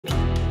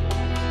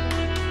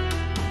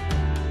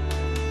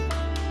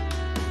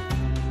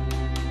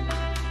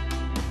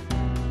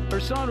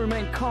son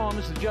remained calm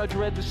as the judge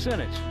read the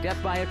sentence,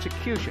 death by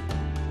execution.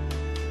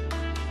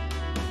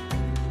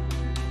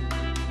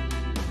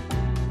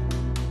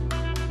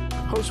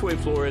 Josue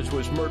Flores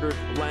was murdered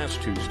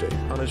last Tuesday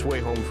on his way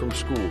home from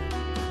school.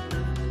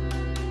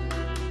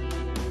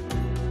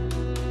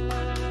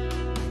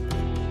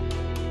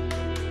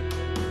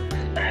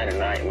 I had a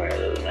nightmare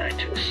the other night.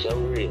 It was so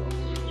real.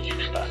 You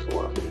just start to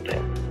work with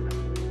them.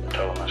 I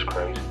told him that's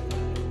crazy.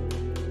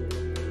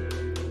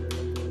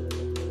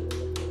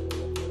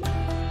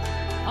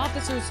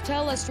 Officers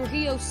tell us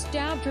Trujillo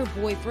stabbed her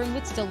boyfriend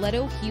with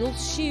stiletto heel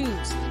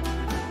shoes.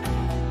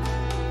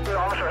 The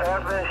officer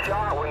has been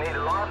shot. We need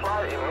a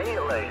lifeline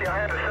immediately. I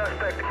have the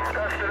suspect in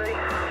custody.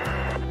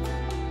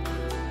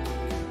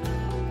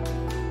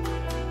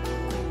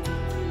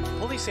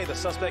 Police say the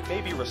suspect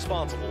may be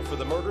responsible for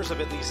the murders of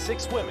at least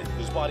 6 women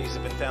whose bodies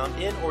have been found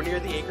in or near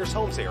the Acres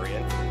Homes area.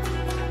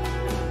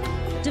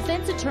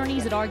 Defense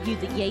attorneys had argued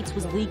that Yates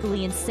was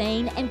legally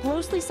insane and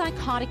grossly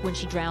psychotic when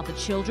she drowned the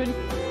children.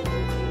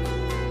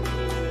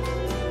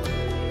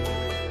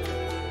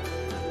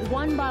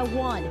 One by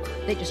one,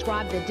 they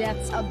described the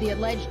deaths of the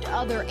alleged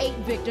other 8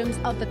 victims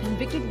of the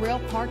convicted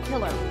rail car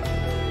killer.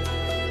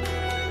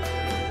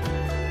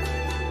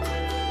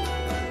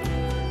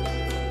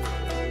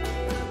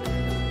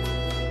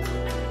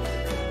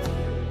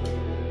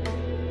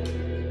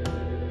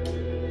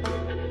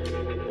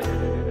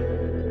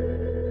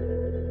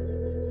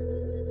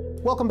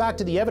 Welcome back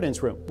to the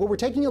evidence room, where we're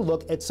taking a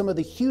look at some of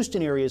the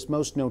Houston area's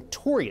most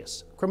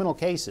notorious criminal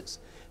cases.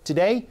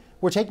 Today,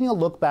 we're taking a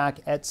look back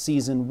at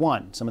season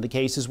 1. Some of the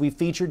cases we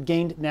featured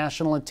gained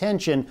national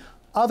attention.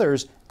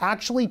 Others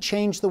actually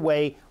changed the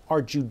way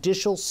our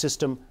judicial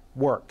system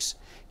works.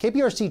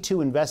 KPRC 2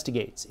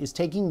 Investigates is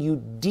taking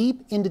you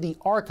deep into the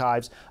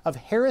archives of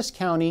Harris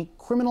County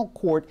Criminal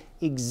Court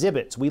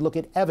exhibits. We look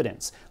at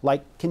evidence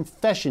like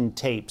confession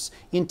tapes,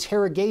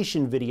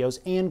 interrogation videos,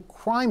 and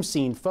crime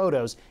scene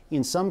photos.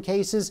 In some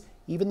cases,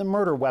 even the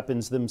murder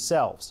weapons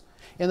themselves.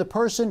 And the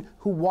person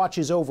who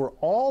watches over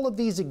all of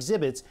these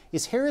exhibits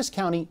is Harris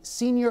County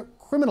Senior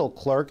Criminal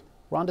Clerk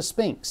Rhonda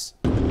Spinks.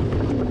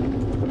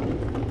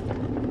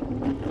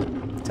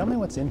 Tell me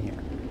what's in here.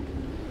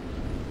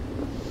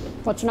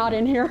 What's not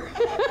in here?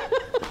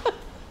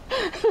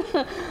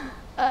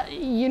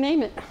 You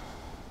name it.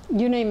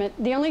 You name it.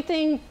 The only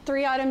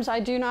 3 items I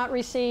do not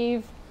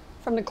receive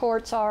from the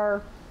courts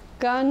are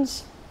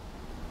guns,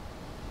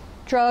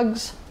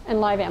 drugs, and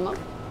live ammo.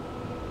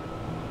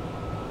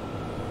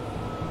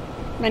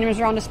 My name is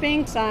Rhonda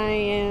Spinks. I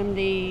am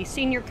the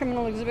Senior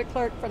Criminal Exhibit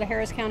Clerk for the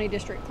Harris County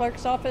District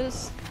Clerk's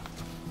Office.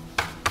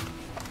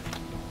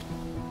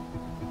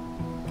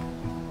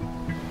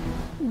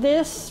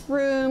 This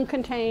room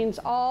contains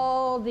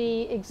all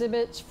the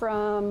exhibits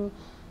from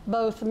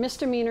both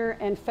misdemeanor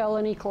and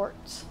felony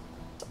courts.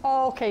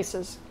 All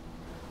cases.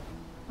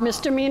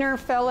 Misdemeanor,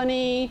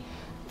 felony,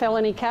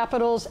 felony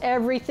capitals,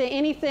 everything,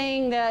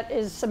 anything that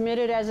is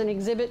submitted as an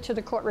exhibit to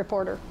the court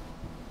reporter.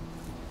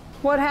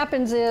 What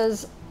happens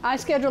is I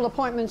schedule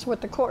appointments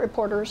with the court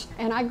reporters,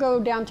 and I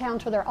go downtown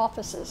to their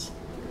offices,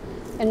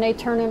 and they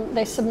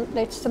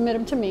submit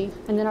them to me,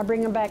 and then I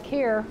bring them back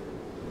here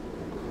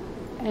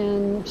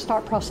and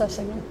start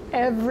processing them.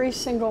 Every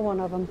single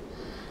one of them.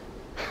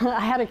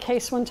 I had a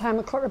case one time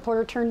a court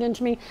reporter turned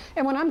into me,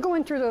 and when I'm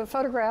going through the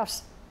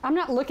photographs, I'm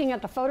not looking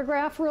at the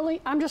photograph really,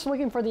 I'm just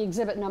looking for the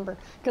exhibit number.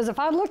 Because if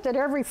I looked at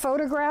every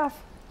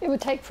photograph, it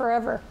would take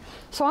forever.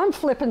 So I'm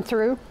flipping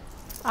through.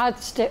 I'd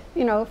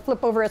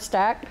flip over a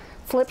stack,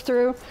 flip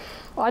through.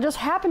 Well, I just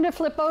happened to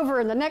flip over,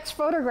 and the next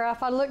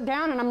photograph, I look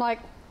down and I'm like,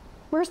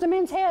 where's the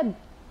man's head?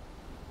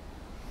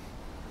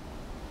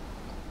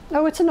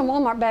 Oh, it's in the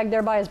Walmart bag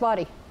there by his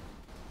body.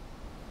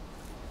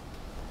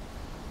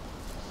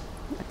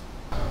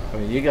 I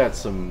mean, you got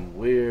some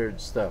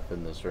weird stuff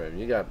in this room.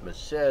 You got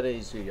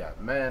machetes, you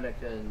got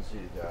mannequins,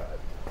 you got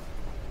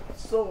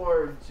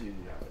swords, you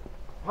got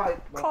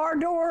pipe bombs. Car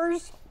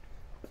doors,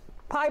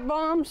 pipe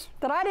bombs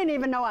that I didn't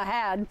even know I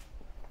had.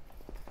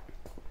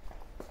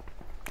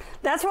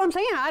 That's what I'm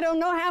saying. I don't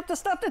know half the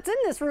stuff that's in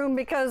this room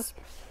because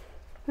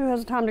who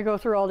has time to go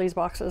through all these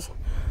boxes?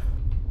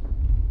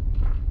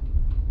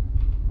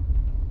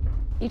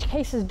 Each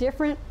case is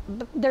different.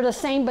 They're the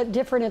same but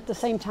different at the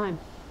same time,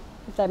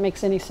 if that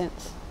makes any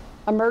sense.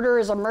 A murder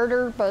is a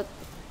murder, but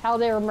how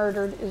they were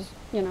murdered is,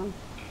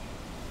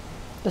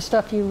 the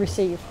stuff you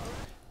receive.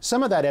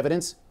 Some of that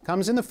evidence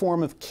comes in the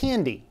form of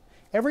candy.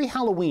 Every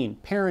Halloween,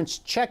 parents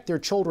check their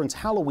children's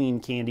Halloween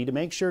candy to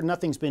make sure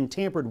nothing's been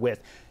tampered with.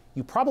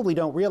 You probably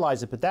don't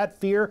realize it, but that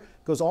fear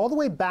goes all the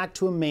way back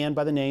to a man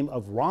by the name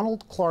of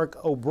Ronald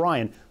Clark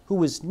O'Brien, who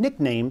was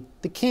nicknamed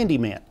the Candy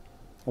Man.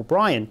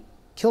 O'Brien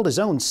killed his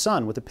own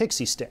son with a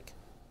pixie stick.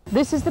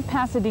 This is the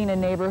Pasadena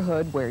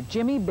neighborhood where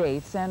Jimmy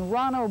Bates and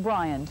Ron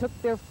O'Brien took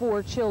their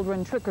 4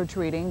 children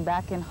trick-or-treating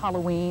back in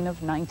Halloween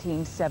of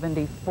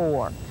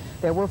 1974.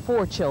 There were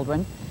 4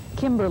 children,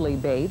 Kimberly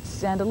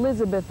Bates and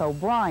Elizabeth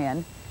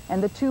O'Brien,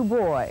 and the 2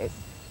 boys,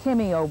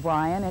 Timmy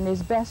O'Brien and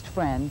his best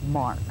friend,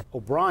 Mark.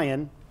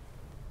 O'Brien,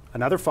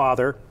 another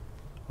father,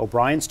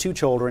 O'Brien's 2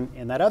 children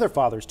and that other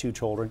father's 2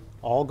 children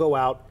all go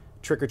out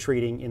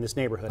trick-or-treating in this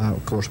neighborhood. I,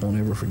 of course, won't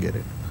ever forget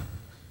it.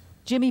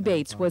 Jimmy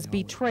Bates was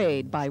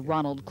betrayed by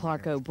Ronald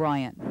Clark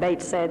O'Brien.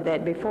 Bates said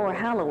that before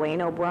Halloween,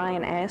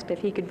 O'Brien asked if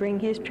he could bring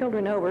his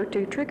children over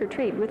to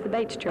trick-or-treat with the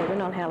Bates children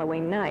on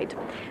Halloween night.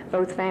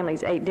 Both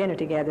families ate dinner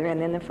together,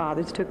 and then the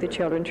fathers took the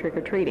children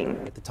trick-or-treating.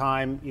 At the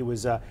time, it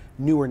was a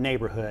newer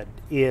neighborhood.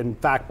 In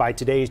fact, by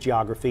today's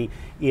geography,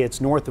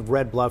 it's north of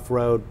Red Bluff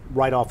Road,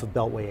 right off of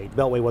Beltway 8.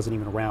 Beltway wasn't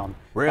even around.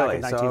 Really?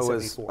 Back in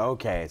 1974. So it was,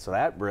 okay, so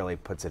that really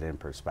puts it in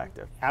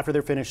perspective. After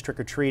they're finished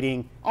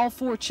trick-or-treating, all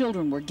 4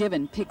 children were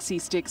given pixie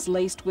sticks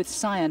laced with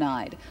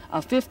cyanide. A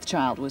 5th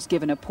child was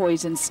given a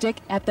poison stick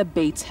at the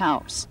Bates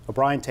house.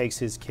 O'Brien takes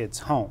his kids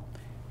home.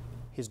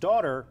 His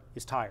daughter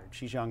is tired.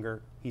 She's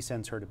younger. He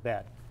sends her to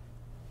bed.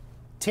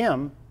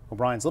 Tim,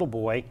 O'Brien's little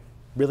boy,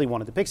 really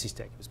wanted the pixie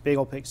stick. It was a big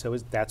old pixie, so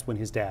that's when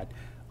his dad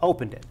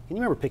opened it. Can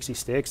you remember pixie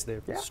sticks?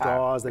 They're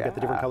straws, they've got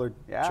the different colored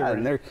sugar.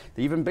 And they're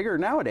even bigger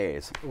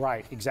nowadays.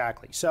 Right,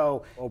 exactly.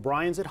 So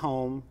O'Brien's at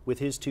home with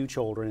his 2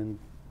 children.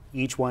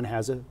 Each one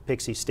has a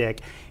pixie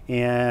stick,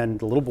 and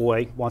the little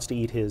boy wants to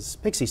eat his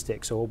pixie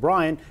stick. So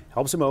O'Brien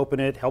helps him open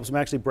it, helps him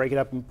actually break it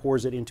up and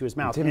pours it into his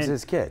mouth. And Tim's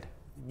his kid.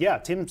 Yeah,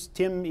 Tim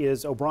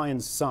is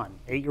O'Brien's son,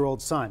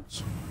 8-year-old son.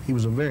 He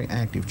was a very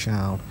active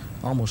child,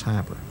 almost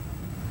hyper,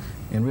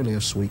 and really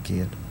a sweet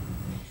kid.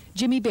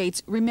 Jimmy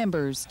Bates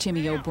remembers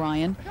Timmy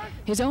O'Brien.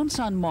 His own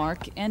son,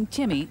 Mark, and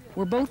Timmy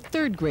were both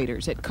 3rd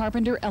graders at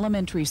Carpenter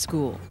Elementary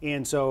School.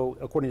 And so,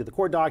 according to the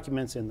court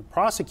documents and the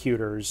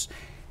prosecutors,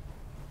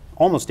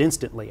 almost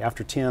instantly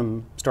after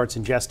Tim starts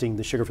ingesting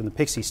the sugar from the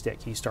pixie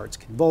stick, he starts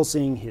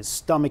convulsing, his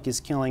stomach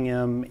is killing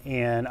him,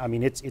 and I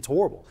mean, it's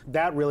horrible.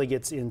 That really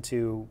gets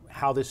into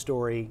how this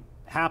story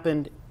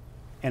happened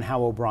and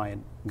how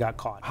O'Brien got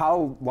caught.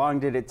 How long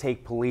did it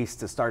take police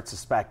to start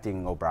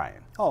suspecting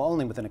O'Brien? Oh,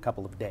 only within a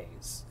couple of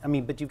days. I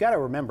mean, but you've got to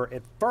remember,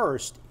 at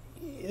first,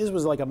 this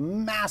was like a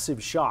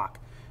massive shock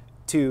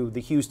to the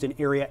Houston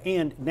area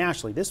and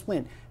nationally. This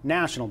went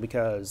national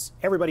because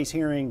everybody's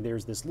hearing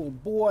there's this little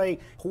boy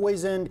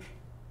poisoned.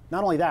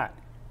 Not only that,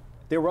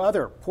 there were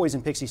other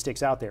poison pixie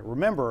sticks out there.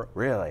 Remember,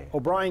 really?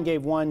 O'Brien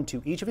gave one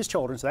to each of his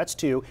children, so that's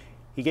 2.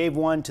 He gave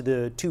one to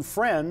the 2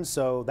 friends,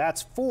 so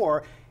that's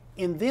 4.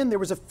 And then there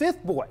was a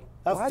 5th boy.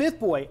 A 5th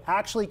boy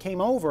actually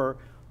came over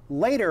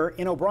later,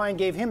 and O'Brien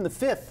gave him the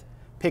 5th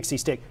pixie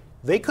stick.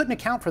 They couldn't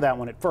account for that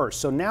one at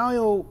first. So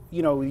now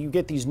you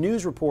get these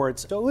news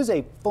reports. So it was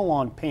a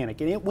full-on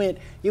panic, and it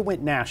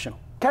went national.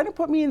 Kind of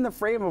put me in the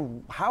frame of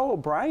how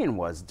O'Brien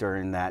was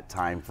during that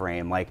time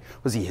frame. Like,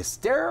 was he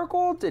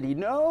hysterical? Did he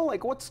know?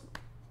 Like, what's...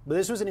 But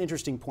this was an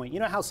interesting point.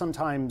 You know how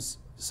sometimes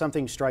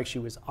something strikes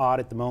you as odd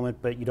at the moment,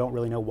 but you don't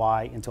really know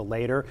why until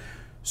later?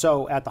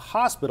 So at the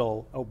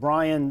hospital,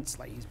 O'Brien's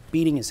like, he's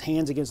beating his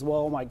hands against the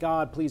wall. Oh my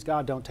God, please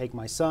God, don't take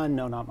my son.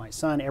 No, not my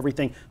son,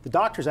 everything. The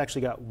doctors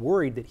actually got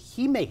worried that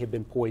he may have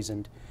been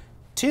poisoned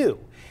too.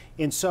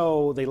 And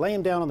so they lay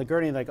him down on the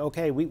gurney and like,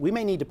 okay, we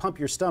may need to pump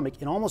your stomach.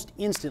 And almost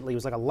instantly, it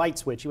was like a light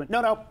switch. He went,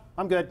 no,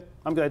 I'm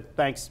good,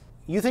 thanks.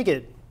 You think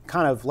it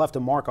kind of left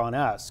a mark on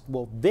us.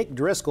 Well, Vic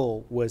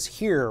Driscoll was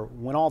here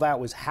when all that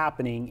was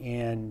happening,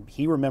 and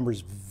he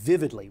remembers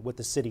vividly what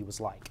the city was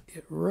like.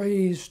 It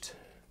raised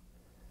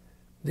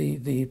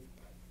the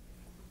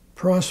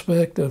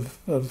prospect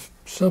of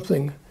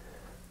something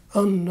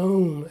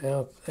unknown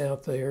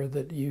out there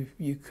that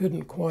you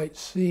couldn't quite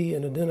see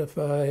and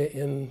identify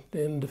and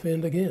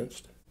defend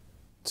against.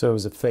 So it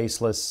was a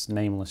faceless,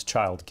 nameless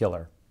child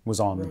killer was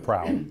on the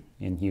prowl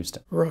in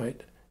Houston.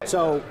 Right.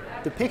 So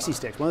the pixie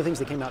sticks, one of the things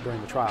that came out during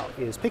the trial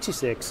is pixie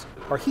sticks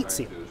are heat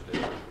sealed.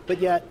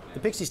 But yet the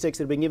pixie sticks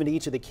that had been given to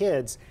each of the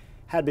kids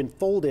had been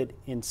folded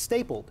and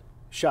stapled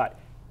shut.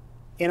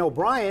 And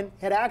O'Brien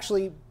had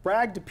actually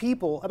bragged to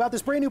people about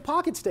this brand new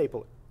pocket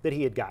stapler that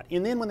he had got.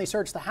 And then when they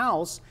searched the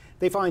house,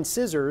 they find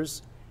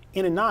scissors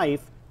and a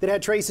knife that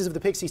had traces of the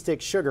pixie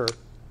stick sugar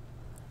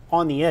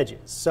on the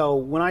edges. So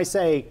when I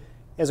say,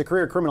 as a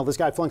career criminal, this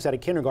guy flunks out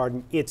of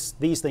kindergarten, it's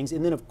these things.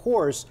 And then, of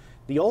course,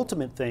 the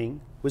ultimate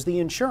thing was the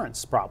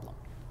insurance problem.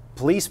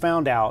 Police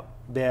found out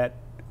that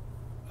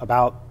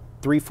about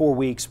 3-4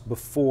 weeks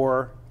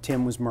before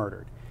Tim was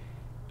murdered,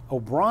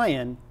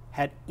 O'Brien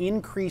had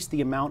increased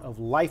the amount of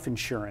life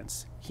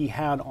insurance he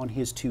had on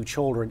his 2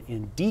 children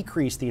and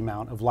decreased the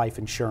amount of life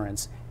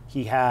insurance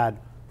he had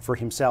for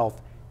himself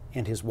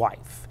and his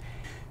wife.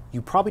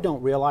 You probably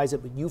don't realize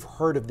it, but you've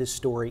heard of this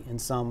story in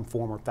some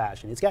form or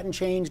fashion. It's gotten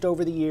changed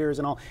over the years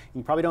and all.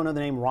 You probably don't know the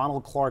name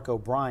Ronald Clark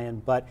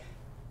O'Brien, but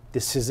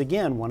this is,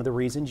 again, one of the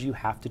reasons you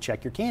have to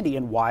check your candy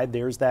and why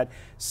there's that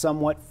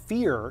somewhat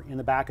fear in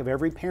the back of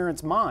every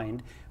parent's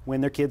mind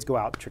when their kids go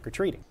out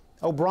trick-or-treating.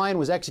 O'Brien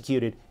was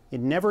executed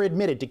and never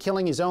admitted to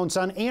killing his own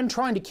son and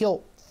trying to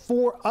kill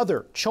 4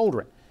 other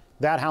children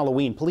that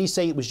Halloween. Police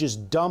say it was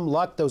just dumb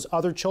luck those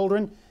other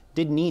children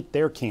didn't eat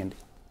their candy.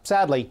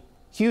 Sadly,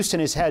 Houston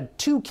has had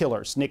 2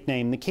 killers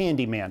nicknamed the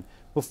Candy Man.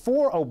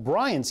 Before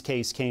O'Brien's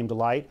case came to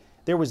light,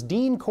 there was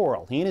Dean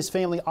Corll. He and his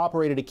family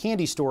operated a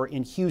candy store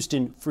in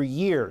Houston for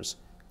years.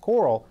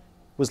 Corll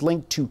was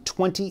linked to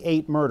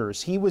 28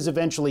 murders. He was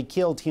eventually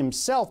killed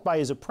himself by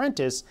his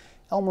apprentice,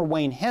 Elmer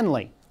Wayne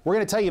Henley. We're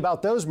going to tell you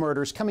about those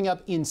murders coming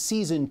up in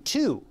Season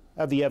 2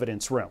 of The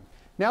Evidence Room.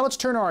 Now let's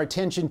turn our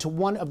attention to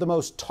one of the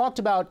most talked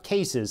about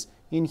cases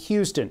in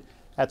Houston.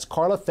 That's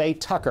Carla Faye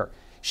Tucker.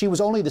 She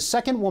was only the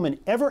second woman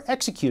ever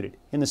executed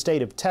in the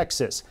state of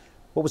Texas.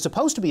 What was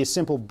supposed to be a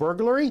simple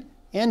burglary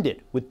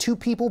ended with 2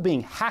 people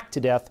being hacked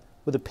to death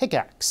with a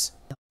pickaxe.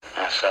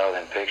 I saw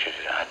them pictures.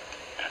 I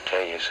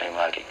tell you, it seemed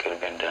like it could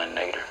have been done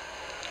neater.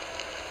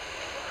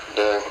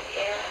 Yeah,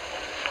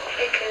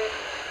 it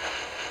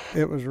could.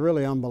 It was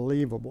really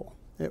unbelievable.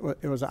 It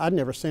was. I'd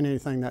never seen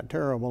anything that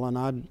terrible, and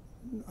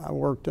I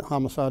worked at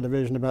Homicide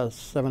Division about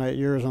 7, 8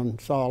 years and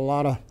saw a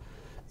lot of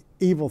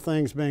evil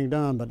things being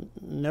done, but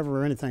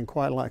never anything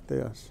quite like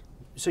this.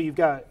 So you've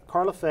got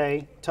Carla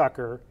Faye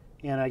Tucker,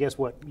 and I guess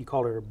what you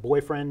called her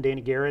boyfriend,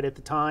 Danny Garrett, at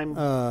the time?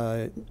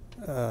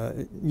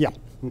 Yeah.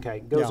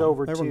 Okay, goes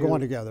over to... They were going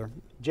together.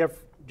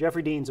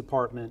 Jeffrey Dean's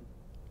apartment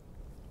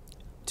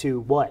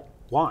to what?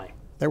 Why?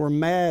 They were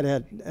mad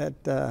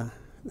at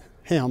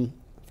him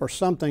for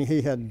something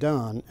he had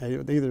done,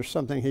 either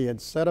something he had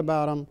said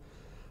about him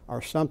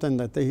or something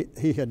that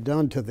he had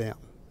done to them.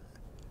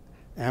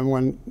 And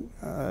when,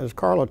 as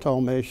Carla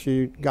told me,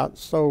 she got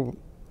so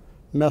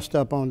messed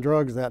up on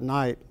drugs that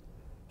night,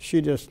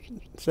 she just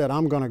said,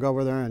 I'm going to go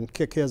over there and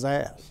kick his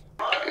ass.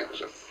 It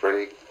was a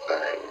freak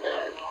thing,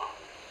 man.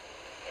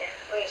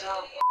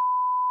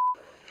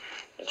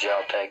 Did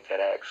y'all take that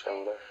axe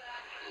over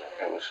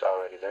there? It was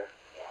already there.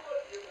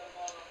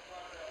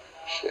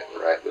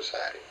 Sitting right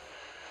beside him.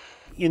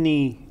 In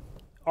the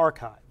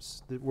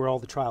archives, where all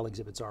the trial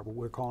exhibits are, what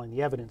we're calling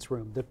the evidence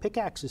room, the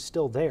pickaxe is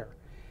still there.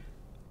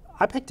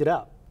 I picked it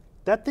up.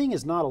 That thing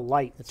is not a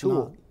light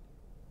tool. Not.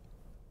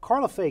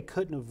 Carla Faye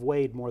couldn't have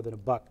weighed more than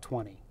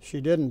 $120. She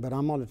didn't, but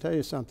I'm going to tell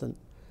you something.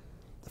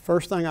 The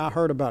first thing I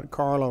heard about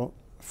Carla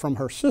from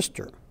her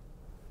sister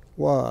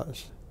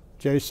was,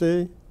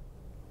 JC,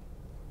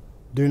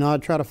 do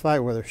not try to fight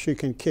with her. She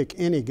can kick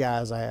any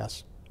guy's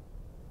ass,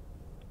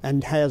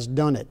 and has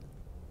done it.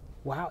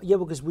 Wow, yeah,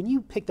 because when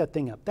you pick that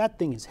thing up, that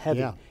thing is heavy.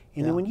 Yeah.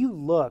 And then when you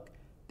look,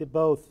 that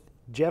both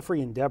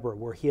Jeffrey and Deborah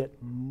were hit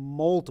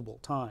multiple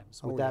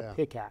times with that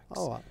pickaxe.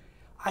 Oh,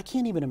 I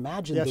can't even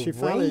imagine the rage.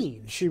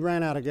 Finally, she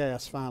ran out of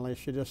gas finally.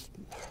 She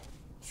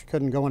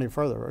couldn't go any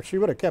further. Or she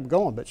would have kept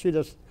going, but she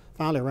just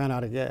finally ran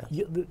out of gas.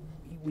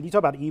 When you talk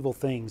about evil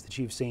things that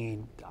you've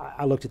seen,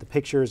 I looked at the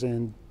pictures,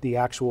 and the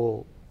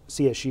actual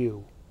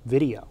CSU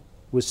video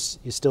is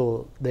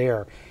still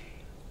there.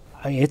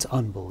 I mean, it's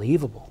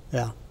unbelievable.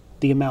 Yeah.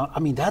 The amount, I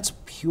mean, that's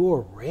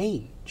pure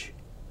rage.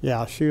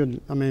 Yeah, she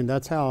would, I mean,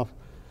 that's how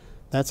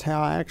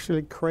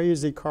actually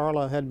crazy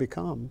Carla had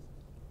become.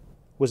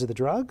 Was it the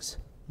drugs?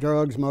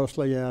 Drugs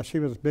mostly, yeah. She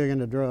was big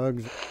into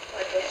drugs. What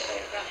did they say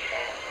about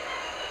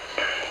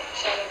that?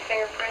 Same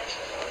fingerprints?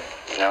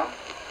 No,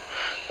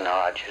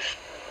 I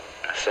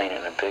seen it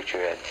in the picture.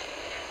 It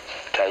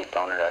had tape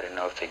on it. I didn't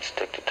know if they'd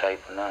stick the tape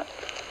or not.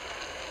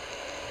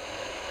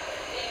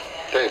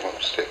 They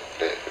won't stick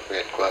the tape if we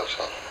had gloves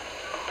on.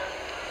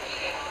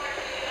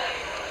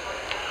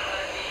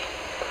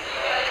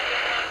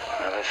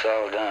 Well, it's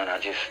all done. I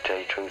just, to tell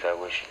you the truth, I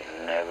wish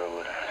you never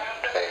would have.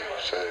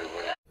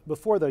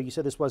 Before, though, you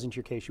said this wasn't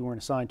your case. You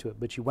weren't assigned to it,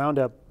 but you wound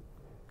up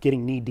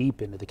getting knee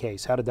deep into the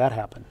case. How did that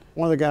happen?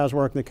 One of the guys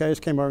working the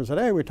case came over and said,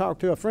 hey, we talked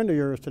to a friend of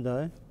yours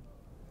today.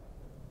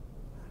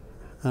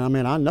 And I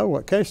mean, I know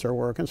what case they're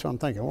working, so I'm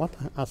thinking, what?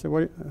 I said, who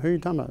are you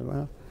talking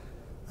about?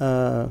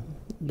 Well,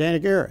 Danny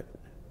Garrett.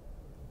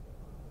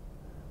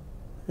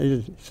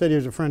 He said he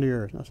was a friend of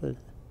yours. And I said,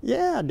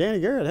 yeah, Danny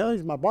Garrett, hell,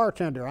 he's my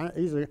bartender.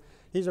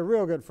 He's a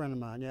real good friend of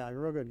mine. Yeah, he's a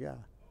real good guy.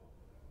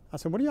 I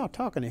said, what are y'all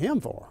talking to him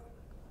for?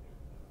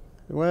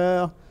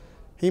 Well,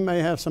 he may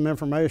have some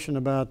information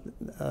about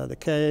the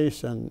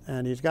case,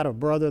 and he's got a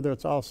brother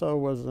that's also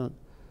was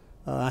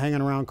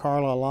hanging around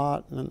Carla a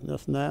lot, and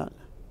this and that.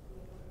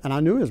 And I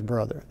knew his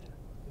brother.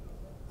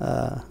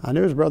 I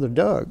knew his brother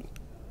Doug.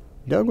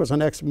 Doug was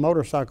an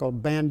ex-motorcycle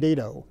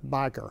bandito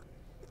biker.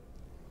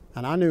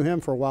 And I knew him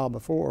for a while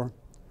before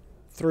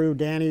through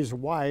Danny's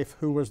wife,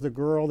 who was the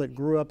girl that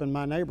grew up in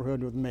my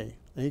neighborhood with me.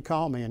 And he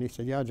called me and he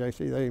said, yeah,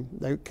 JC,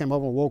 they came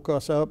over and woke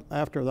us up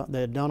after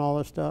they had done all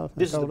this stuff.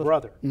 This is the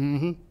brother?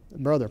 Mm-hmm, the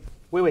brother.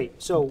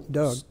 Wait, so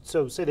Doug.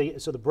 So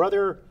the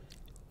brother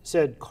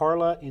said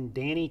Carla and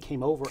Danny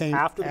came over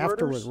after the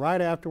murders?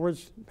 Right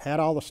afterwards, had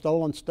all the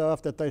stolen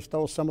stuff that they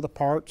stole, some of the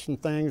parts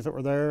and things that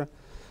were there,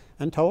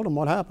 and told them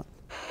what happened.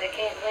 They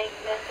can't link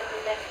nothing to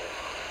nothing.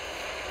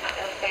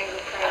 No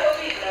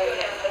fingerprints, no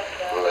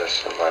nothing. Unless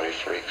somebody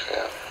freaks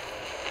out.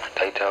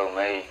 They told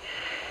me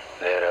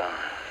that,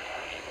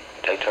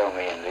 they told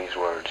me in these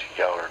words,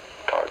 y'all are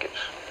targets.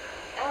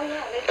 Oh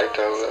yeah, they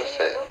told us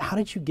that. How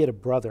did you get a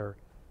brother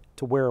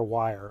to wear a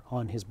wire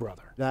on his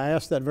brother? I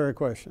asked that very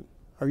question.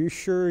 Are you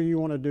sure you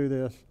want to do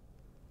this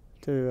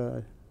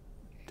to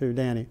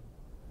Danny?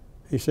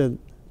 He said,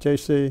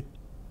 JC,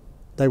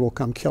 they will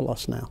come kill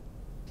us now.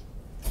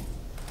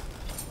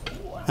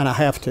 And I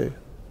have to.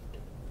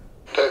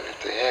 Doug,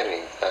 if they had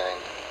anything,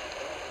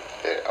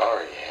 they'd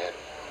already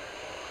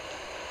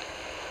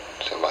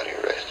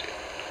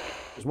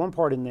There's one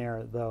part in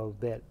there, though,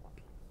 that,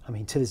 I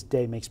mean, to this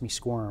day makes me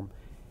squirm.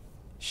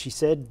 She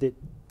said that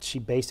she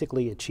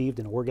basically achieved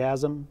an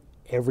orgasm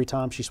every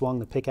time she swung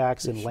the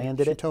pickaxe and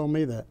landed it. She told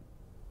me that.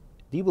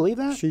 Do you believe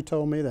that? She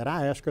told me that.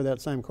 I asked her that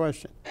same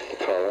question.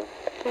 Carla?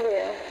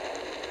 Yeah.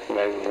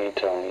 Maybe when you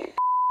told me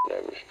you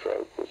ever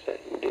stroke, was that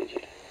you, did you?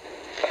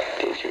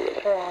 Did you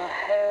really? Oh,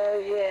 hell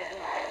yeah.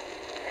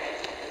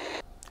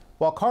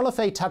 While Carla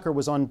Faye Tucker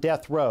was on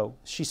death row,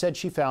 she said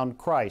she found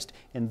Christ,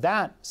 and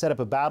that set up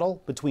a battle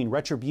between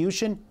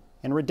retribution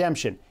and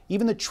redemption.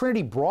 Even the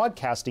Trinity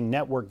Broadcasting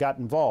Network got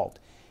involved.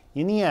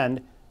 In the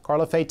end,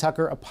 Carla Faye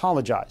Tucker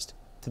apologized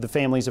to the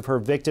families of her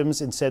victims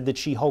and said that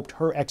she hoped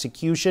her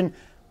execution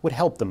would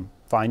help them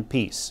find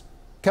peace.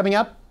 Coming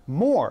up,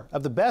 more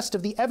of the Best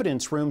of the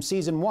Evidence Room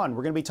Season 1.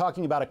 We're going to be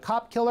talking about a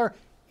cop killer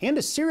and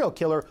a serial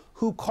killer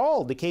who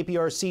called the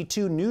KPRC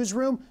 2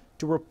 newsroom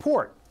to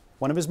report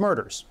one of his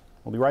murders.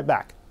 We'll be right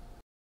back.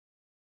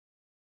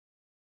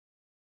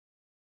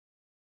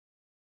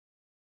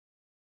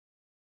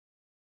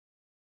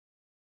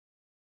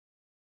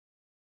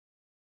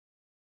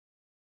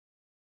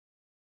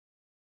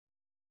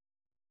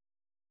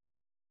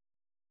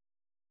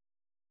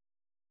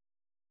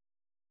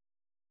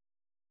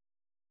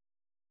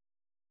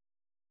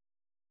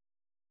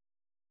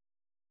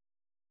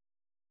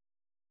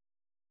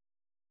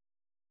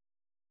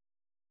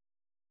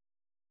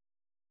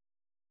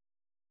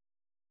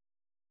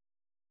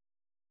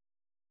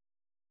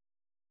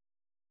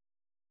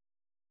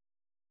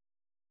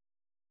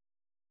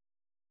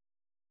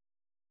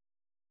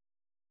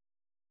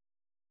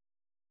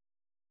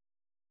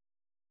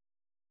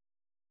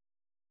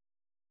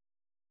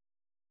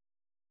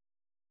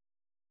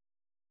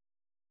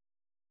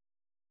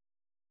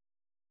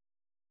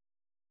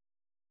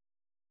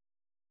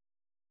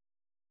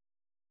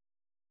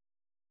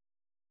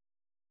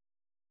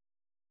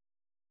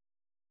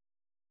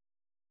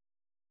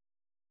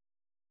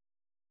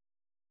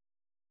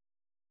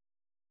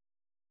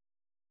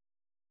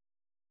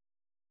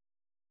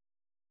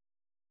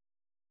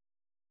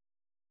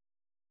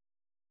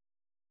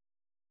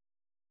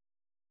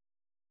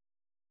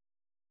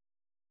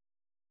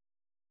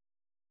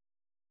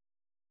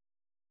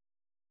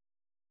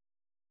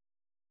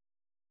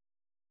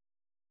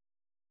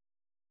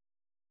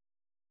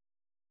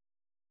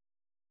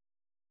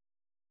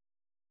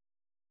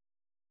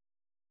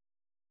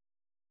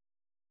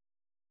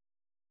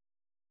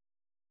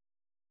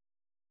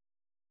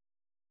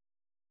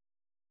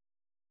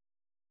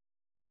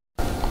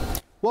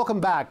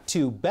 Welcome back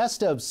to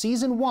Best of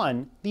Season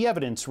 1, The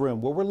Evidence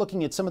Room, where we're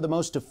looking at some of the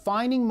most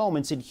defining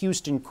moments in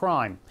Houston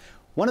crime.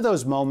 One of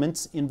those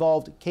moments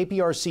involved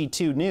KPRC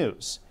 2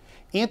 News.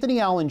 Anthony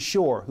Allen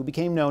Shore, who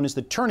became known as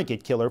the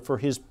Tourniquet Killer for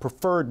his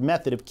preferred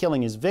method of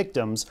killing his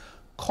victims,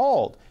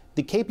 called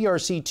the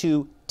KPRC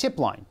 2 tip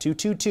line,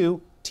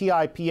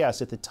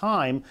 222-TIPS. At the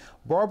time,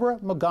 Barbara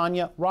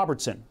Magana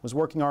Robertson was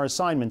working our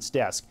assignments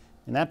desk,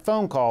 and that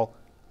phone call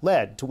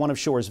led to one of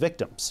Shore's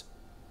victims.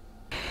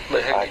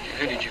 But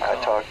who did you call?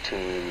 I talked to,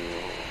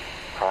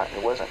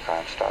 it wasn't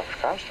Crime Stoppers.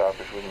 Crime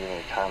Stoppers wouldn't give me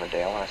any time of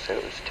day. When I said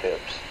it was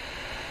tips,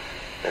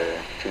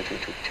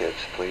 222 tips,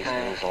 police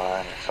news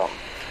line or something.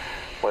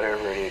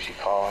 Whatever it is you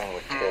call in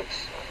with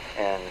tips.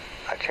 And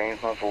I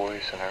changed my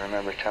voice, and I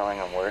remember telling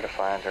them where to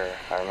find her.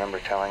 I remember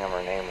telling them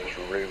her name was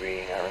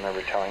Ruby. I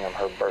remember telling them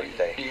her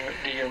birthday. Do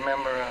you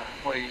remember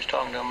whether you was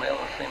talking to a male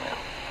or female?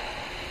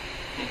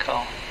 You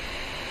call?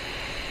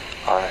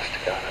 Honest to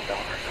God, I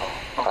don't recall.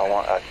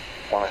 Okay.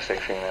 I want to say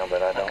female,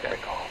 but I don't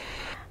recall.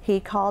 He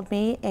called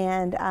me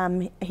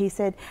and he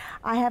said,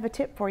 I have a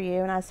tip for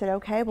you. And I said,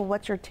 okay, well,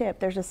 what's your tip?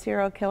 There's a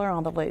serial killer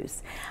on the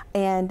loose.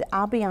 And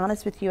I'll be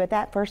honest with you, at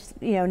that first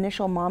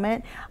initial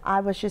moment, I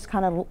was just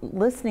kind of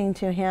listening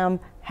to him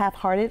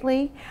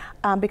half-heartedly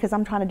because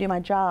I'm trying to do my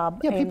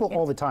job. Yeah, people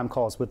all the time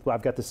call us with,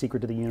 I've got the secret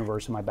to the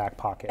universe in my back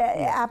pocket.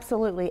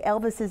 Absolutely.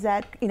 Elvis is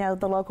at,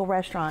 the local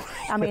restaurant.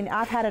 I mean,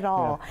 I've had it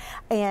all.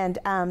 Yeah.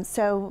 And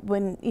so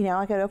when,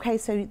 I go, okay,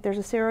 so there's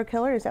a serial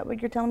killer, is that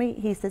what you're telling me?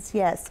 He says,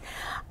 yes.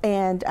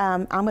 And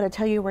I'm going to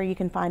tell you where you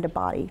can find a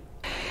body.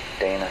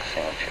 Dana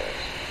Sanchez.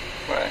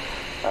 Right.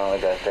 I only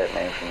got that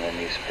name from the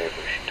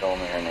newspaper. She told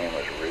me her name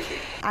was Ruby.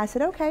 I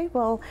said, okay,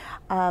 well,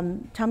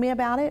 tell me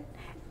about it.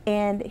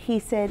 And he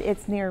said,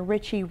 it's near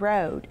Ritchie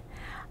Road.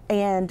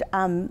 And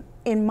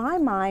in my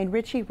mind,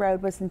 Ritchie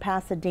Road was in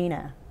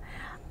Pasadena.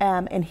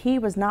 And he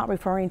was not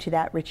referring to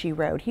that Ritchie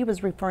Road. He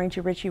was referring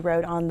to Ritchie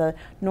Road on the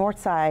north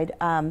side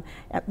off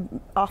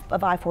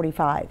of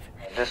I-45.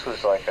 This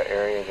was like an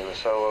area that was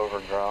so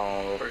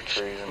overgrown with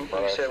trees and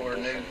brush. You said where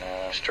new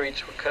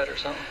streets were cut or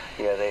something?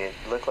 Yeah, they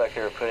looked like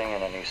they were putting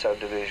in a new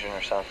subdivision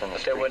or something.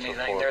 But there wasn't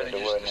anything there,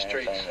 just the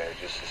streets.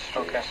 Just the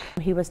streets. Okay.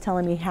 He was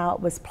telling me how it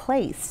was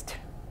placed.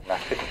 I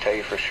couldn't tell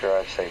you for sure.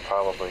 I'd say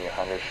probably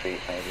 100 feet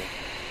maybe.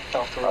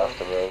 Off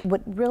the road.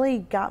 What really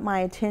got my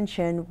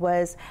attention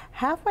was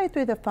halfway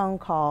through the phone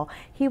call,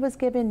 he was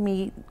giving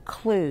me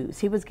clues.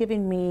 He was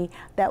giving me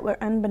that were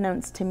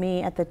unbeknownst to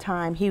me at the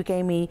time. He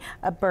gave me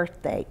a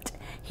birth date.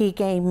 He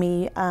gave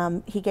me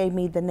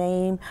the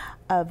name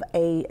of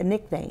a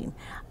nickname.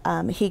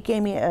 He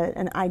gave me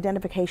an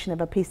identification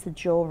of a piece of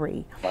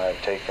jewelry. I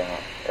have taken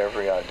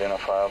every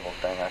identifiable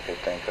thing I could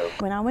think of.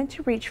 When I went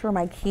to reach for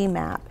my key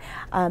map,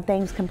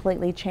 things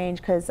completely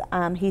changed because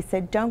he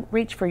said, "Don't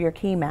reach for your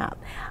key map."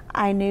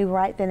 I knew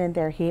right then and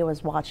there he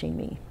was watching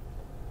me.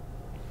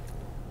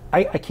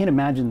 I can't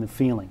imagine the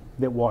feeling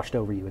that washed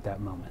over you at that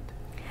moment.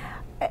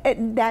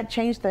 That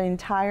changed the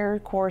entire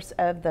course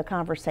of the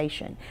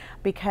conversation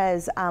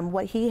because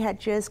what he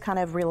had just kind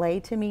of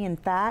relayed to me in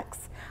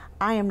facts,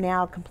 I am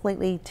now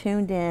completely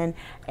tuned in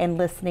and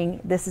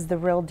listening. This is the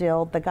real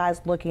deal. The guy's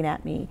looking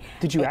at me.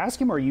 Did you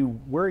ask him? Where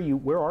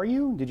are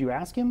you? Did you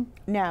ask him?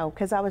 No,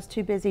 because I was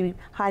too busy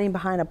hiding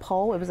behind a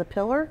pole. It was a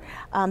pillar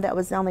that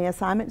was on the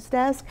assignments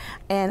desk,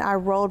 and I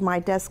rolled my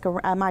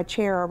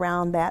chair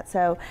around that.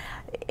 So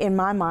in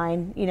my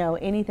mind, you know,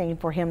 anything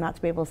for him not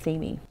to be able to see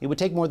me. It would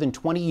take more than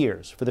 20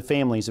 years for the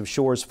families of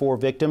Shore's 4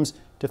 victims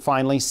to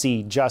finally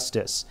see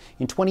justice.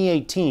 In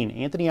 2018,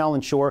 Anthony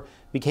Allen Shore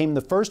became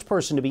the first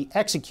person to be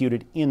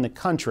executed in the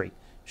country.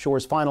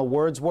 Shore's final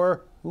words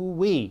were,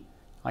 "Ooh-wee,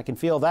 I can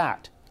feel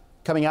that."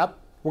 Coming up,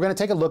 we're going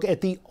to take a look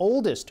at the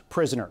oldest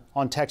prisoner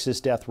on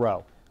Texas death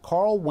row,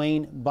 Carl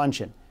Wayne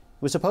Bunchen. It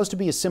was supposed to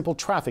be a simple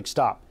traffic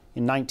stop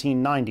in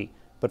 1990,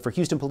 but for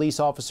Houston police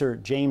officer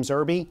James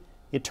Irby,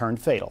 it turned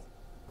fatal.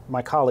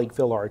 My colleague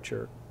Phil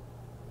Archer,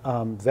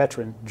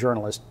 veteran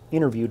journalist,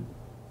 interviewed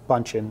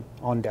Bunchen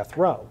on death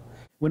row.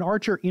 When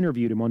Archer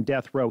interviewed him on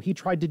death row, he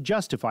tried to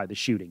justify the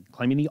shooting,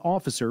 claiming the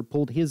officer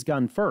pulled his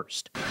gun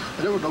first.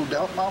 There was no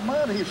doubt in my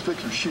mind he was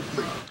fixing to shoot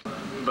me.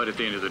 But at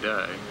the end of the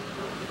day,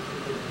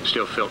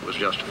 still felt it was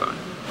justified.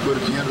 But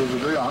at the end of the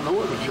day, I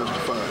know it was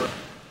justified.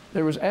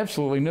 There was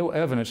absolutely no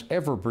evidence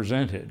ever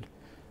presented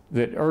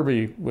that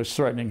Irby was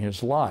threatening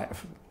his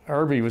life.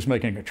 Irby was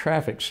making a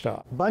traffic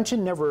stop. Bunchen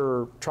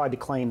never tried to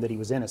claim that he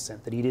was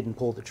innocent, that he didn't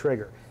pull the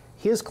trigger.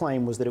 His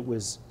claim was that it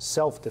was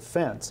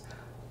self-defense.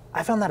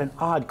 I found that an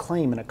odd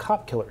claim in a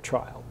cop killer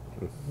trial.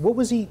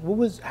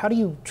 How do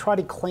you try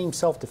to claim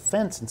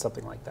self-defense in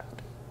something like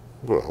that?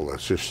 Well,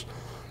 that's just,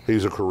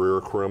 he's a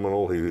career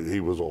criminal. He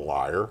was a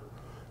liar.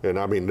 And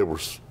I mean, there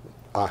was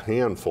a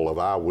handful of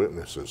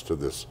eyewitnesses to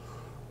this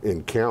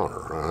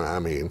encounter. I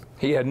mean,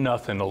 he had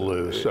nothing to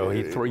lose, so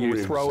you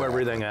throw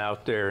everything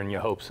out there and you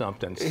hope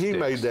something sticks. He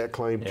made that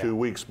claim 2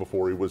 weeks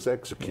before he was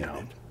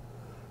executed,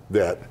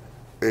 that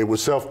it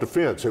was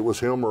self-defense. It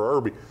was him or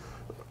Irby.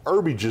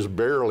 Irby just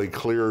barely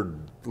cleared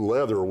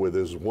leather with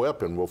his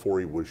weapon before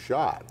he was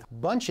shot.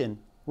 Bunchen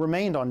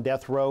remained on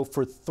death row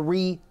for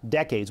 3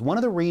 decades. One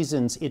of the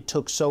reasons it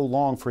took so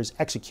long for his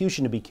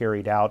execution to be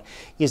carried out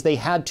is they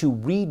had to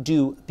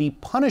redo the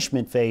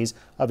punishment phase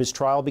of his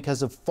trial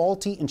because of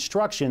faulty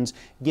instructions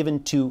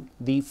given to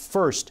the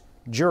first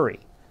jury.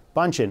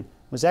 Bunchen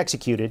was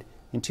executed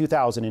in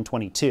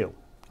 2022.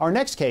 Our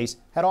next case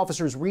had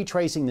officers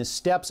retracing the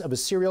steps of a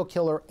serial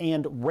killer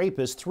and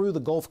rapist through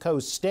the Gulf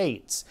Coast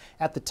states.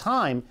 At the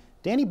time,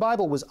 Danny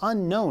Bible was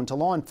unknown to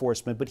law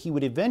enforcement, but he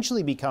would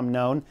eventually become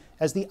known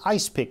as the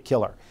Ice Pick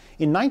Killer.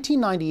 In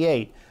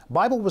 1998,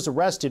 Bible was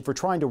arrested for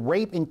trying to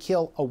rape and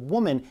kill a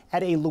woman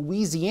at a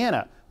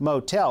Louisiana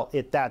motel.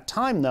 At that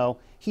time, though,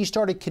 he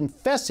started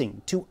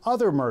confessing to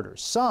other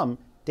murders, some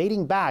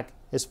dating back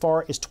as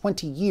far as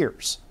 20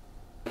 years.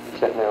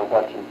 Sitting there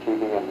watching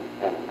TV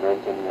and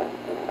drinking and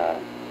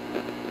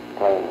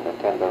playing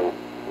Nintendo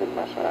with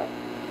my son.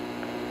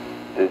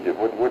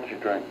 What'd you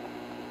drink?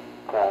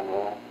 Crown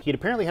Royal. He had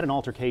apparently had an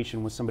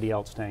altercation with somebody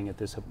else staying at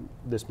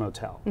this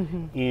motel.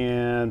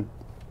 And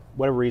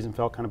whatever reason,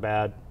 felt kind of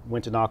bad,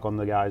 went to knock on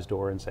the guy's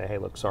door and say, "Hey,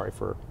 look, sorry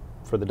for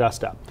the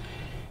dust up."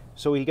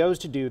 So he goes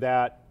to do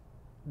that,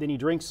 then he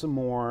drinks some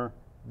more,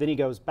 then he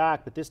goes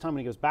back, but this time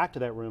when he goes back to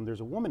that room,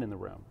 there's a woman in the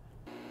room.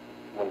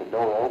 When the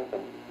door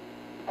opened,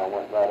 I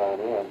went right on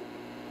in,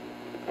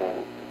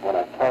 and when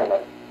I turned,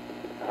 I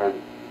heard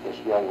this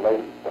young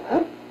lady,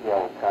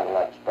 kind of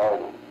like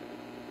startled.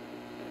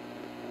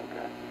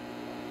 Okay.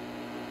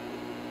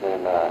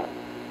 Then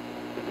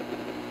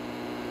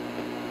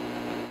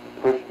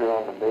pushed her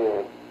on the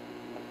bed,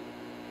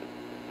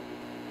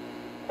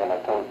 and I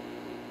told her,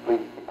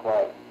 please be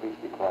quiet,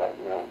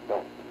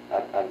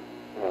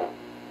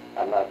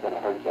 I'm not going to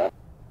hurt you.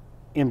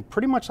 And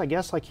pretty much, I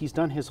guess, like he's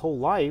done his whole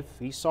life,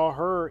 he saw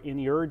her and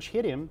the urge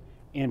hit him,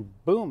 and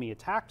boom, he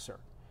attacks her.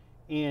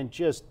 And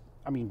just,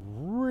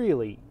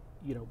 really,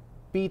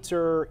 beats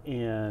her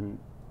and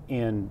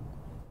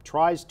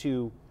tries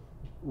to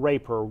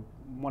rape her.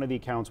 One of the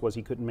accounts was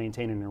he couldn't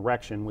maintain an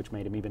erection, which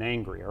made him even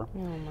angrier. Oh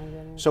my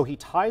goodness. So he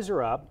ties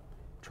her up,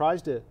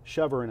 tries to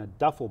shove her in a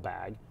duffel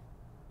bag.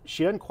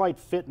 She doesn't quite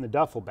fit in the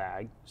duffel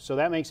bag, so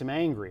that makes him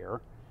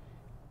angrier.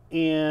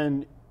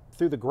 And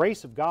through the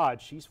grace of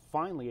God, she's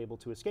finally able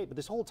to escape. But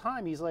this whole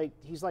time, he's like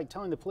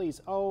telling the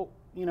police, "Oh,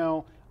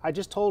 I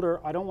just told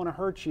her I don't want to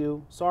hurt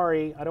you.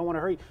 Sorry, I don't want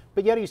to hurt you."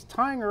 But yet he's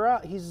tying her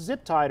up. He's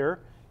zip tied her,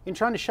 in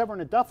trying to shove her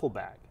in a duffel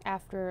bag.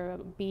 After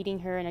beating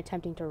her and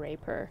attempting to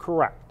rape her.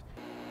 Correct.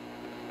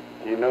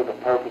 Do you know the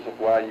purpose of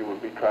why you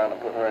would be trying to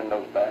put her in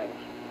those bags?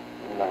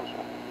 No,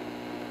 sir.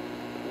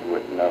 You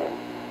wouldn't know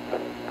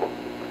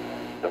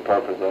the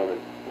purpose of it?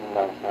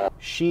 No, sir.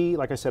 She,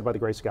 like I said, by the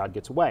grace of God,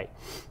 gets away.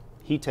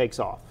 He takes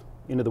off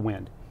into the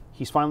wind.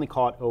 He's finally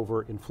caught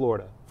over in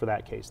Florida for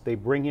that case. They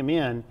bring him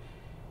in,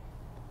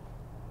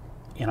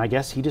 and I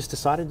guess he just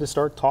decided to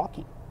start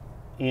talking.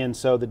 And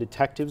so the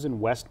detectives in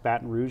West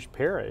Baton Rouge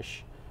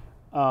Parish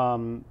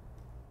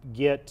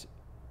get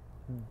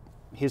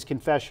his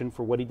confession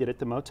for what he did at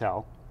the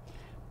motel,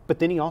 but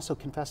then he also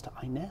confessed to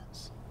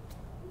Inez.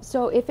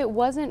 So if it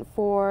wasn't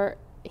for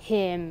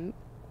him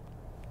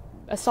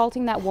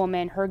assaulting that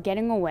woman, her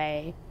getting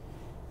away,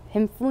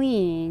 him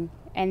fleeing,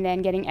 and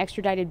then getting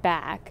extradited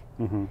back,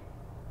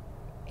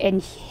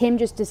 and him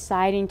just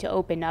deciding to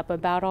open up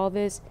about all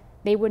this,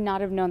 they would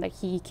not have known that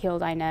he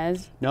killed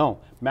Inez? No.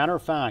 Matter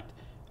of fact,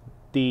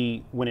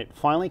 when it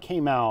finally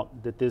came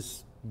out that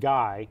this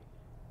guy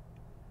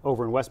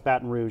over in West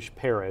Baton Rouge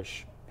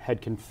Parish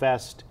had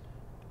confessed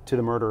to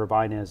the murder of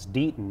Inez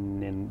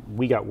Deaton, and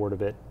we got word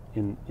of it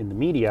in the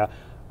media,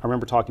 I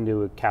remember talking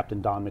to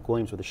Captain Don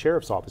McWilliams with the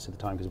sheriff's office at the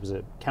time because it was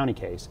a county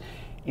case,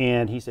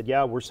 and he said,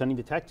 yeah, we're sending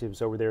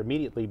detectives over there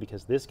immediately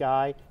because this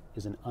guy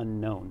is an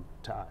unknown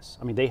to us.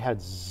 I mean, they had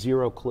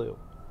zero clue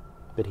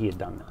that he had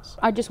done this.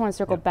 I just want to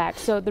circle back.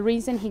 So the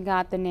reason he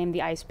got the name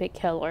the Ice Pick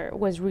Killer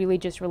was really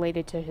just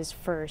related to his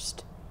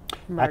first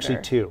murder?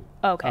 Actually, two.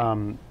 Okay.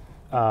 In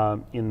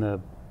the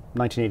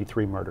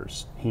 1983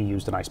 murders, he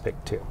used an ice pick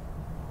too.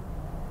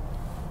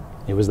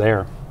 It was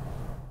there.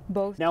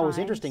 Both Now, times? it was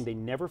interesting, they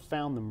never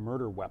found the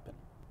murder weapon.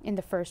 In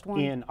the first one?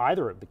 In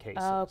either of the cases.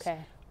 Oh, okay.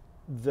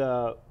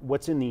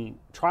 What's in the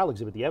trial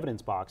exhibit, the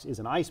evidence box, is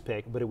an ice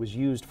pick, but it was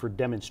used for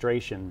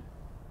demonstration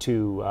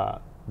to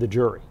the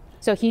jury.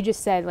 So he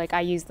just said, like,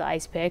 I used the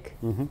ice pick?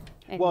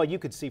 Well, you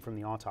could see from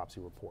the autopsy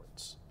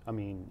reports. I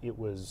mean,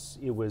 Inez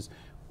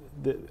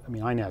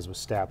was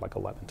stabbed like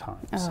 11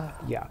 times. Oh.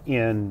 Yeah,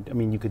 and I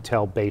mean, you could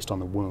tell based on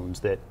the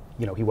wounds that,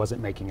 he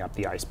wasn't making up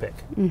the ice pick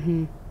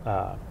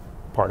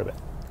part of it.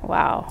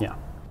 Wow. Yeah.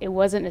 It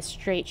wasn't a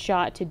straight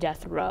shot to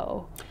death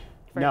row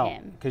for him. No,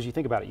 because you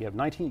think about it, you have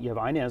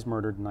Inez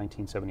murdered in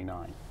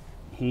 1979.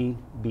 He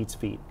beats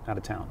feet out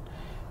of town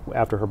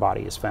after her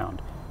body is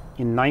found.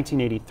 In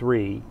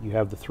 1983, you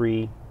have the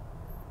three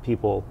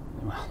people,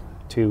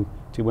 two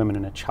women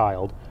and a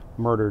child,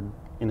 murdered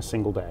in a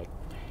single day.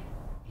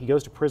 He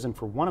goes to prison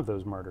for one of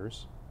those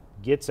murders,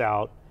 gets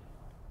out,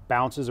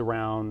 bounces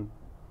around,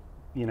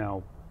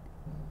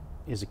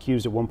 is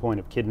accused at one point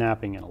of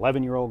kidnapping an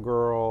 11-year-old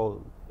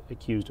girl,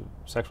 accused of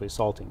sexually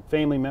assaulting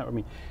family members. I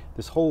mean,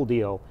 this whole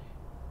deal.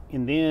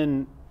 And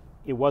then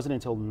it wasn't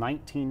until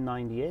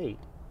 1998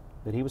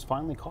 that he was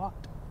finally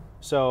caught.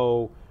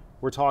 So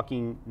we're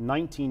talking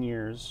 19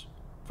 years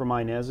from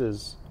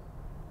Inez's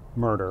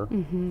murder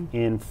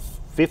and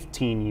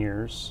 15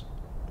 years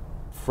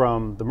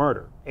from the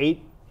murder.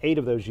 Eight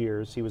of those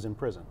years he was in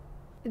prison.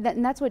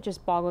 And that's what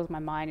just boggles my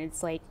mind.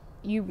 It's like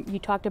you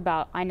talked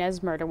about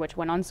Inez's murder, which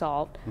went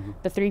unsolved,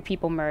 the 3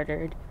 people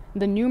murdered,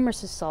 the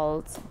numerous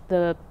assaults,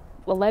 the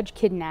alleged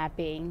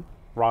kidnapping,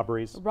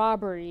 robberies,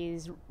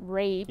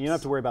 rapes. You don't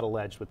have to worry about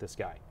alleged with this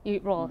guy. I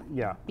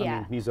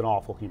mean, he's an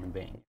awful human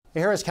being. The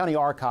Harris County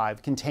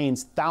Archive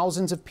contains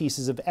thousands of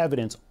pieces of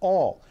evidence,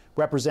 all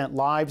represent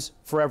lives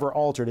forever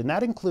altered, and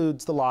that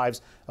includes the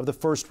lives of the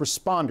first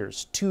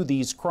responders to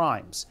these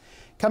crimes.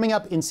 Coming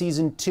up in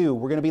Season 2,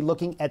 we're going to be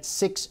looking at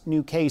 6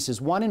 new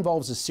cases. One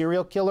involves a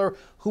serial killer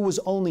who was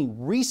only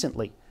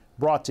recently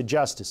brought to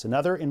justice.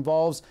 Another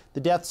involves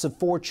the deaths of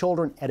 4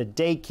 children at a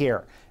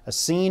daycare, a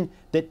scene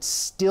that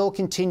still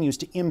continues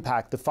to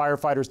impact the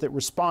firefighters that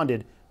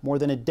responded more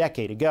than a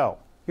decade ago.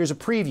 Here's a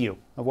preview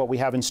of what we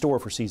have in store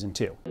for Season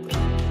 2.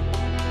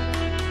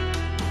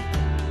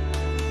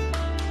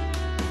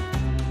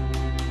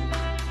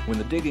 When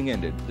the digging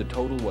ended, the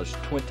total was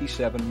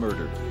 27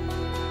 murdered.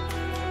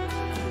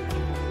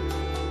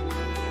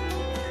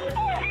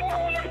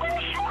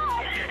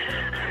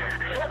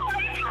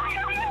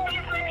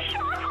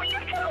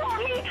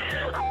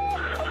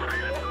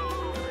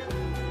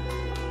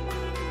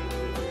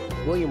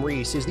 William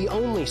Reese is the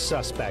only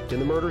suspect in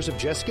the murders of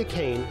Jessica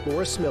Kane,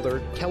 Morris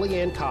Miller,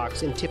 Kellyanne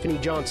Cox, and Tiffany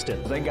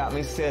Johnston. They got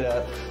me set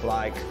up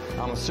like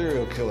I'm a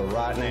serial killer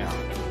right now.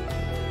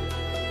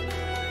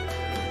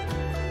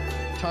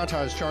 Tata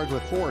is charged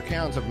with 4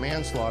 counts of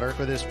manslaughter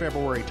for this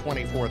February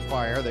 24th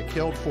fire that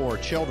killed 4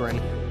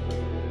 children.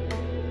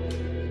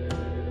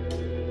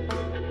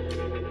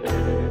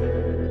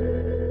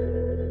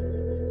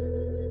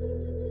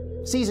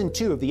 Season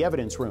 2 of The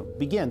Evidence Room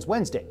begins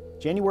Wednesday,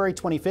 January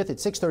 25th at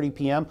 6:30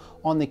 p.m.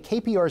 on the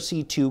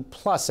KPRC 2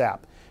 Plus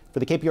app. For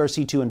the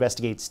KPRC 2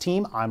 Investigates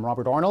team, I'm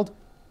Robert Arnold.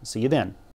 See you then.